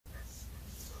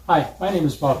Hi, my name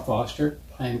is Bob Foster.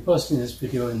 I'm posting this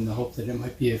video in the hope that it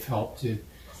might be of help to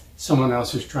someone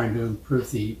else who's trying to improve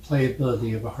the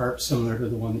playability of a harp similar to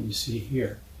the one that you see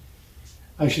here.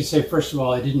 I should say, first of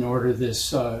all, I didn't order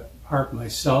this harp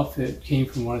myself. It came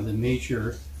from one of the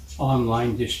major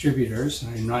online distributors.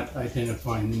 I'm not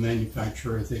identifying the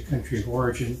manufacturer or the country of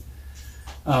origin,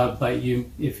 but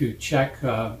if you check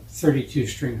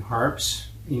 32-string harps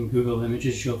in Google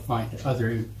Images, you'll find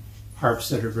other harps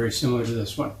that are very similar to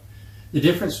this one. The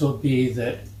difference will be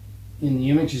that in the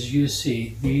images you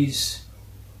see, these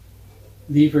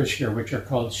levers here, which are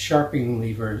called sharpening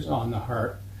levers on the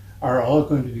harp, are all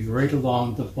going to be right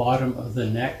along the bottom of the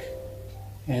neck,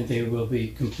 and they will be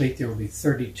complete. There will be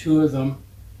 32 of them,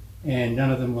 and none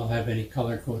of them will have any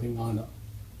color coding on them.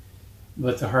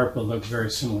 But the harp will look very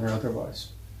similar otherwise.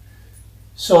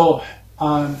 So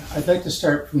I'd like to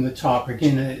start from the top.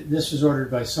 Again, this was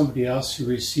ordered by somebody else who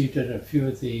received it. A few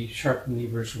of the sharpening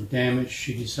levers were damaged.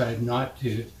 She decided not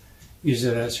to use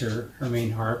it as her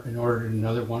main harp and ordered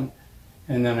another one.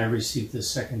 And then I received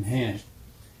this second hand.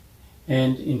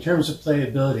 And in terms of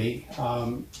playability,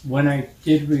 when I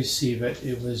did receive it,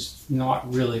 it was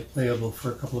not really playable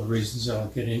for a couple of reasons that I'll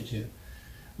get into.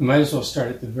 We might as well start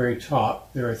at the very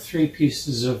top. There are 3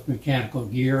 pieces of mechanical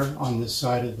gear on the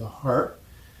side of the harp.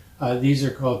 These are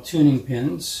called tuning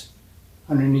pins.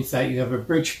 Underneath that you have a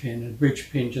bridge pin. A bridge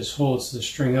pin just holds the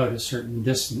string out a certain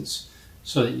distance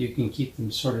so that you can keep them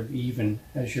sort of even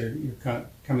as you're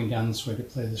coming down this way to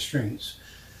play the strings.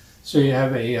 So you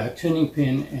have a tuning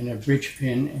pin and a bridge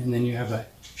pin, and then you have a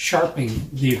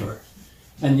sharpening lever.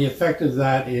 And the effect of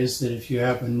that is that if you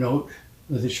have a note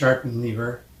with a sharpening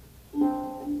lever,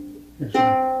 here's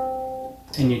one,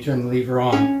 and you turn the lever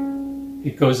on,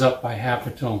 it goes up by half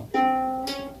a tone.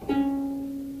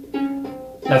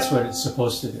 That's what it's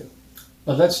supposed to do.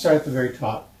 But let's start at the very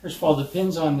top. First of all, the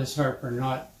pins on this harp are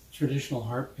not traditional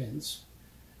harp pins.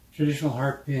 Traditional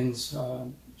harp pins,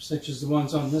 such as the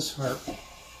ones on this harp,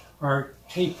 are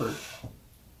tapered.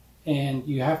 And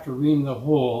you have to ream the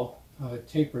hole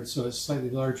tapered so it's slightly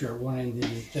larger at one end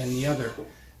than the other.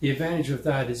 The advantage of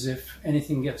that is if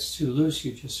anything gets too loose,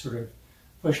 you just sort of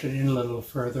push it in a little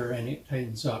further and it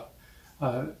tightens up.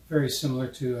 Very similar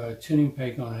to a tuning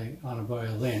peg on a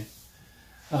violin.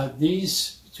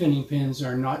 These tuning pins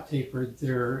are not tapered.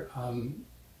 They're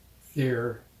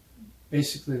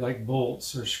basically like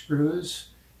bolts or screws.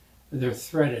 They're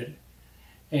threaded,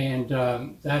 and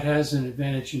that has an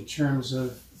advantage in terms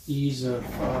of ease of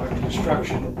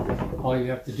construction. All you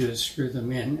have to do is screw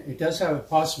them in. It does have a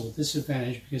possible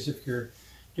disadvantage because if you're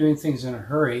doing things in a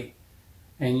hurry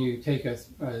and you take a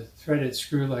threaded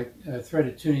screw, like a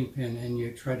threaded tuning pin, and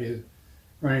you try to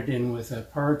run it in with a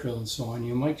power drill and so on,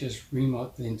 you might just ream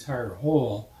out the entire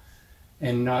hole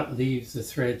and not leave the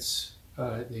threads,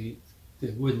 the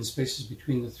wooden spaces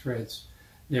between the threads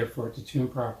there for it to tune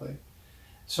properly.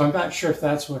 So I'm not sure if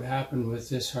that's what happened with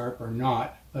this harp or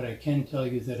not, but I can tell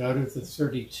you that out of the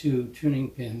 32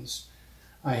 tuning pins,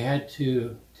 I had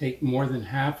to take more than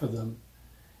half of them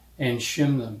and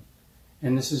shim them.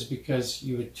 And this is because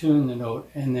you would tune the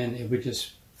note and then it would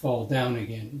just fall down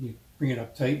again. You bring it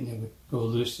up tight and it would go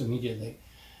loose immediately.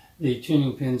 The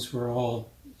tuning pins were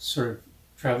all sort of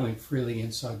traveling freely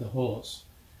inside the holes.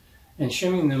 And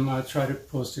shimming them, I'll try to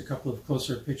post a couple of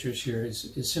closer pictures here,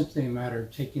 is simply a matter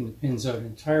of taking the pins out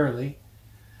entirely.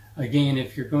 Again,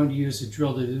 if you're going to use a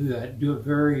drill to do that, do it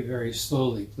very, very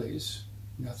slowly, please.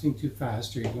 Nothing too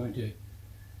fast or you're going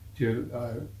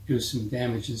to do some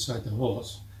damage inside the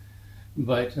holes.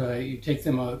 But you take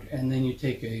them out and then you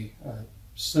take a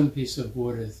slim piece of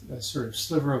wood, a sort of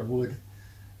sliver of wood.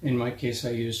 In my case, I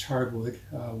used hardwood,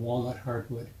 walnut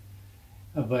hardwood.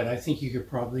 But I think you could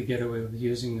probably get away with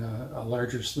using a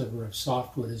larger sliver of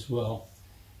softwood as well.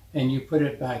 And you put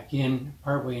it back in,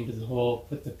 partway into the hole,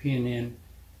 put the pin in,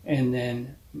 and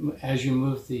then as you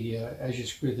move as you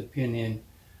screw the pin in,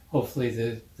 hopefully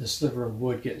the sliver of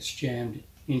wood gets jammed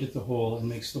into the hole and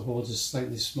makes the hole just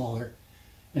slightly smaller.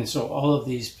 And so all of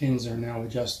these pins are now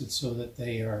adjusted so that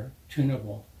they are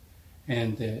tunable,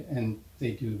 and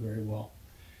they do very well.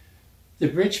 The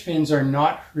bridge pins are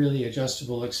not really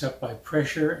adjustable except by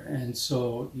pressure, and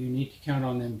so you need to count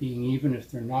on them being even. If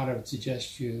they're not, I would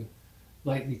suggest you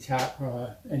lightly tap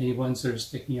any ones that are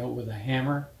sticking out with a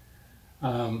hammer,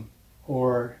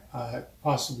 or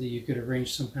possibly you could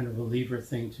arrange some kind of a lever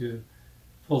thing to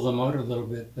pull them out a little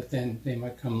bit, but then they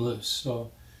might come loose.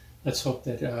 So let's hope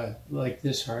that, like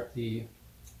this harp, the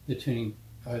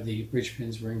bridge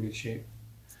pins were in good shape.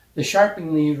 The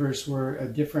sharpening levers were a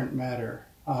different matter.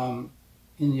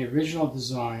 In the original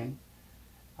design,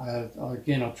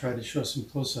 again, I'll try to show some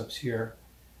close-ups here.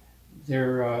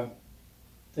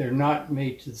 they're not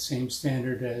made to the same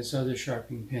standard as other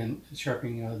sharpening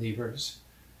levers.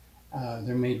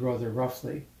 They're made rather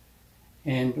roughly.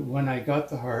 And when I got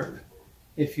the harp,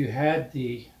 if you had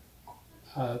the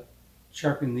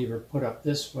sharpening lever put up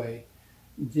this way,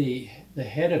 the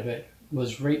head of it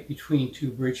was right between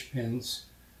two bridge pins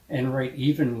and right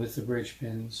even with the bridge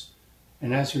pins.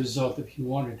 And as a result, if you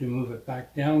wanted to move it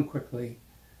back down quickly,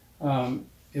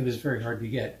 it was very hard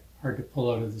to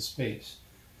pull out of the space.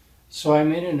 So I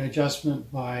made an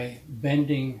adjustment by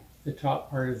bending the top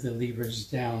part of the levers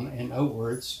down and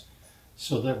outwards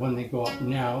so that when they go up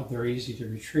now, they're easy to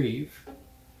retrieve.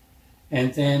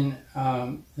 And then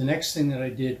the next thing that I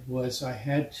did was I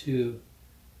had to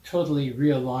totally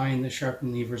realign the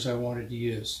sharpening levers I wanted to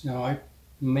use. Now I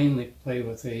mainly play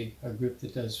with a group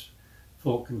that does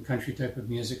folk and country type of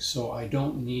music, so I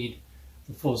don't need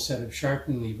the full set of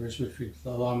sharpening levers, which would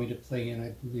allow me to play in,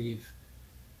 I believe,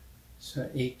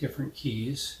 8 different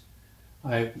keys.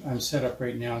 I'm set up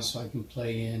right now so I can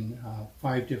play in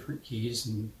 5 different keys,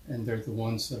 and they're the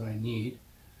ones that I need.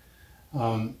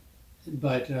 So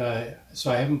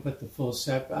I haven't put the full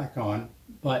set back on,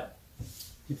 but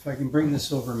if I can bring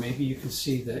this over, maybe you can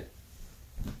see that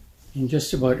in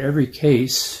just about every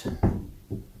case,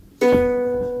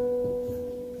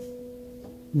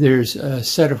 there's a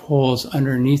set of holes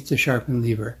underneath the sharpening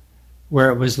lever where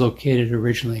it was located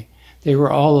originally. They were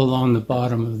all along the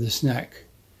bottom of this neck.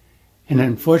 And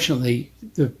unfortunately,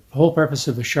 the whole purpose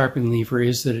of a sharpening lever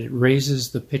is that it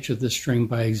raises the pitch of the string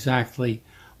by exactly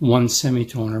 1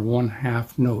 semitone or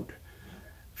 1/2 note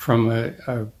from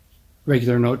a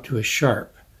regular note to a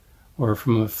sharp, or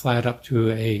from a flat up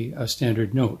to a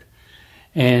standard note.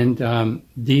 And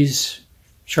these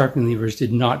sharpening levers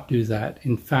did not do that.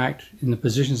 In fact, in the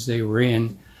positions they were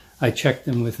in, I checked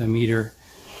them with a meter,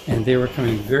 and they were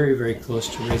coming very, very close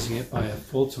to raising it by a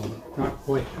full tone. Not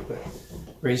quite, but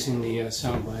raising the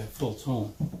sound by a full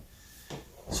tone.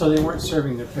 So they weren't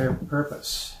serving their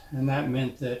purpose, and that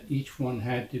meant that each one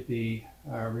had to be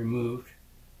removed,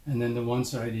 and then the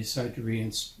ones that I decided to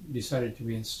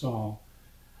reinstall,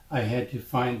 I had to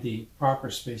find the proper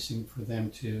spacing for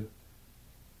them to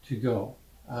go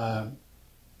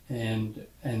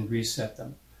and reset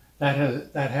them.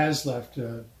 That has left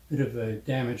a bit of a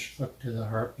damaged look to the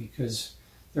harp because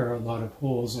there are a lot of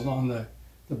holes along the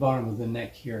bottom of the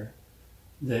neck here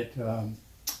that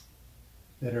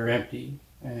are empty,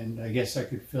 and I guess I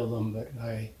could fill them, but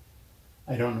I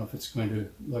don't know if it's going to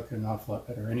look an awful lot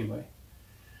better anyway.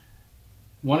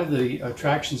 One of the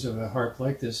attractions of a harp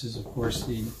like this is, of course,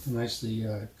 the nicely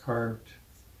carved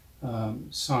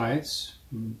sides.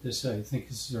 This, I think,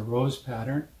 is a rose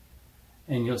pattern,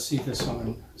 and you'll see this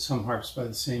on some harps by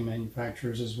the same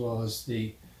manufacturers, as well as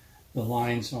the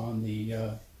lines on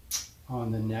the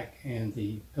neck and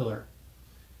the pillar.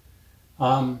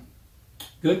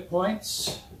 Good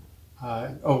points.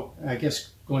 I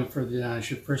guess going further down, I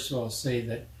should first of all say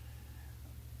that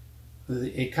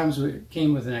it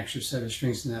came with an extra set of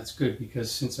strings, and that's good,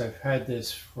 because since I've had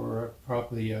this for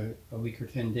probably a week or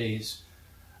 10 days,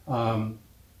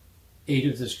 8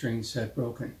 of the strings had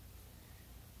broken.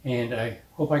 And I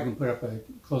hope I can put up a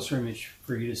closer image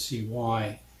for you to see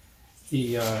why.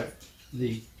 The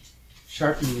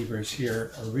sharpening levers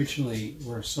here originally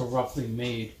were so roughly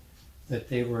made that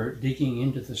they were digging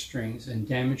into the strings and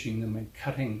damaging them and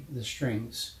cutting the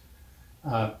strings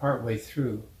partway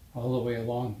through, all the way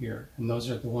along here. And those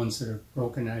are the ones that are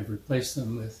broken. I've replaced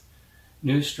them with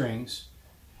new strings.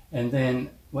 And then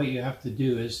what you have to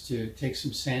do is to take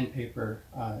some sandpaper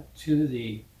to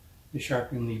the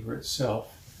sharpening lever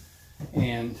itself.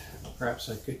 And perhaps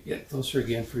I could get closer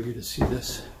again for you to see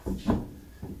this.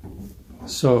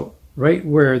 So right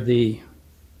where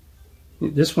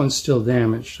this one's still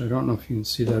damaged, I don't know if you can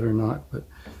see that or not, but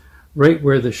right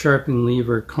where the sharpening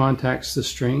lever contacts the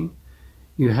string,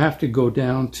 you have to go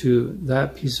down to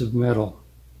that piece of metal.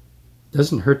 It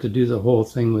doesn't hurt to do the whole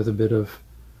thing with a bit of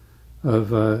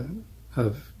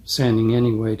sanding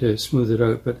anyway to smooth it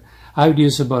out, but I would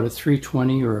use about a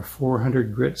 320 or a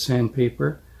 400 grit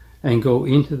sandpaper and go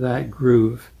into that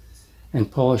groove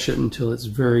and polish it until it's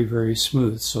very, very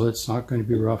smooth, so it's not going to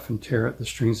be rough and tear at the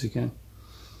strings again.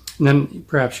 And then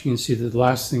perhaps you can see that the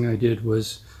last thing I did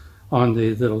was on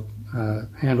the little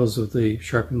handles of the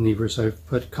sharpening levers, I've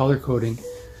put color coding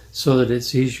so that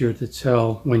it's easier to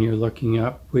tell when you're looking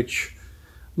up which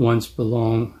ones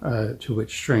belong to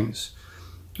which strings.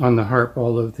 On the harp,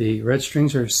 all of the red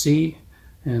strings are C,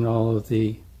 and all of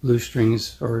the blue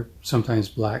strings, or sometimes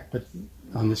black, but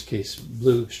on this case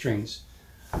blue strings,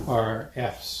 are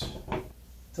Fs.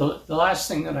 The last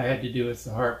thing that I had to do with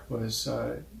the harp was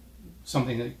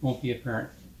something that won't be apparent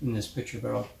in this picture,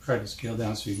 but I'll try to scale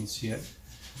down so you can see it.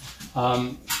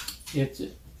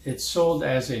 It's sold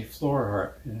as a floor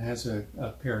harp. It has a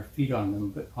pair of feet on them,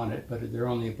 but they're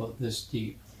only about this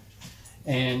deep.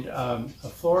 And a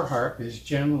floor harp is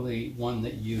generally one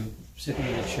that you sit in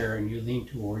a chair and you lean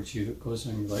towards you. It goes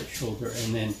on your right shoulder,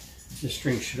 and then the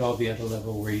strings should all be at a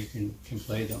level where you can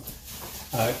play them.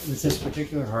 With this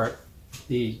particular harp,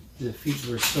 the feet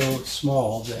were so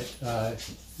small that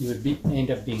you would end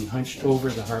up being hunched over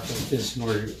the harp like this in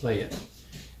order to play it.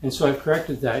 And so I've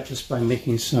corrected that just by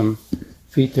making some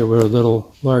feet that were a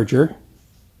little larger.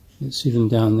 You can see them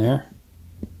down there.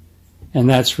 And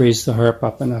that's raised the harp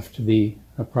up enough to be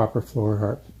a proper floor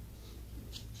harp.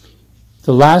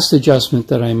 The last adjustment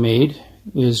that I made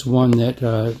is one that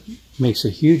makes a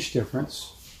huge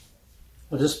difference.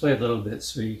 I'll just play a little bit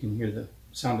so you can hear the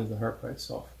sound of the harp by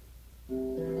itself.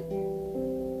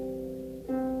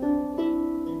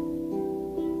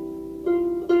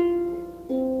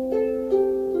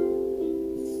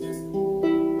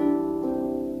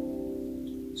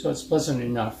 So it's pleasant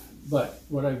enough, but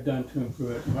what I've done to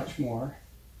improve it much more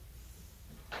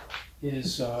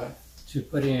is to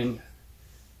put in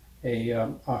a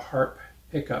harp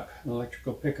pickup, an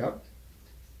electrical pickup,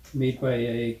 made by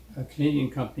a Canadian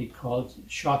company called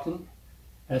Schatten,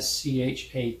 S-C-H-A-T-T-E-N.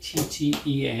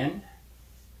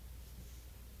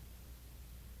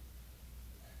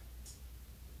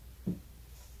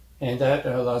 And that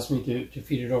allows me to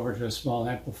feed it over to a small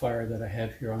amplifier that I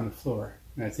have here on the floor.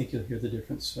 And I think you'll hear the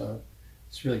difference.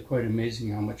 It's really quite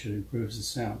amazing how much it improves the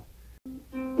sound.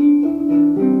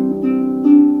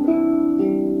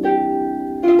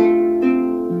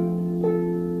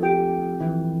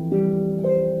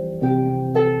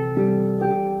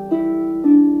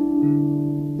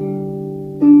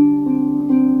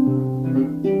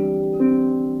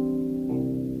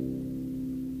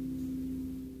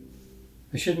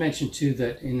 I should mention too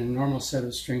that in a normal set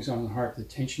of strings on the harp, the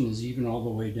tension is even all the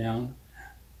way down.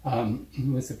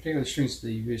 With the particular strings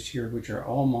that you used here, which are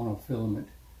all monofilament,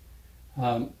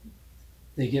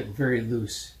 they get very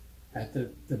loose at the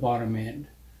bottom end.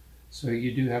 So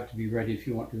you do have to be ready if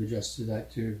you want to adjust to that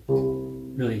to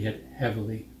really hit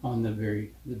heavily on the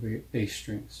very bass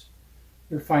strings.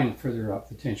 They're fine further up,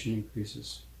 the tension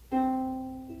increases.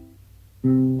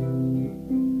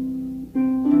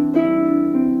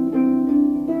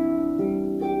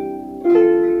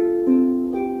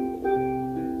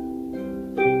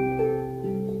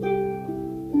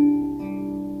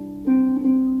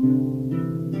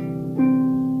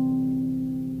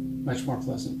 Much more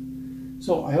pleasant.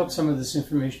 So I hope some of this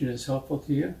information is helpful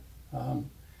to you.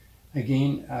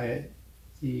 Again,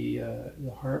 the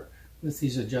harp with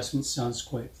these adjustments sounds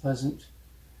quite pleasant.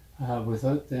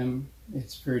 Without them,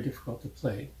 it's very difficult to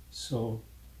play. So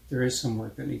there is some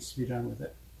work that needs to be done with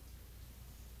it.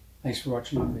 Thanks for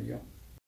watching the video.